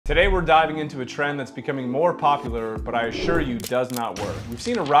Today we're diving into a trend that's becoming more popular, but I assure you does not work. We've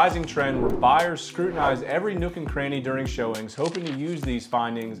seen a rising trend where buyers scrutinize every nook and cranny during showings, hoping to use these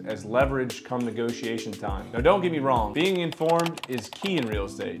findings as leverage come negotiation time. Now don't get me wrong, being informed is key in real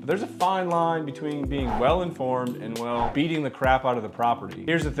estate. But there's a fine line between being well informed and, well, beating the crap out of the property.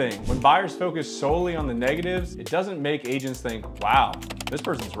 Here's the thing, when buyers focus solely on the negatives, it doesn't make agents think, wow, this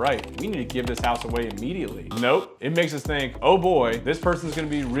person's right, we need to give this house away immediately. Nope, it makes us think, oh boy, this person's gonna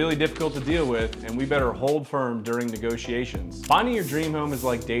be really difficult to deal with and we better hold firm during negotiations. Finding your dream home is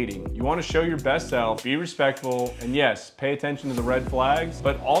like dating. You wanna show your best self, be respectful, and yes, pay attention to the red flags,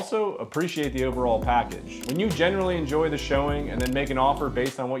 but also appreciate the overall package. When you genuinely enjoy the showing and then make an offer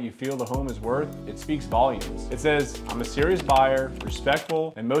based on what you feel the home is worth, it speaks volumes. It says, I'm a serious buyer,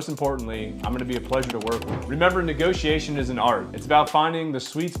 respectful, and most importantly, I'm gonna be a pleasure to work with. Remember, negotiation is an art. It's about finding the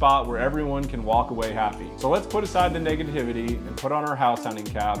sweet spot where everyone can walk away happy. So let's put aside the negativity and put on our house hunting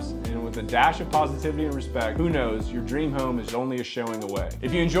caps, and with a dash of positivity and respect, who knows, your dream home is only a showing away.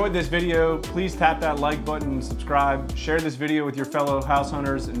 If you enjoyed this video, please tap that like button and subscribe. Share this video with your fellow house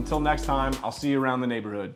hunters. And until next time, I'll see you around the neighborhood.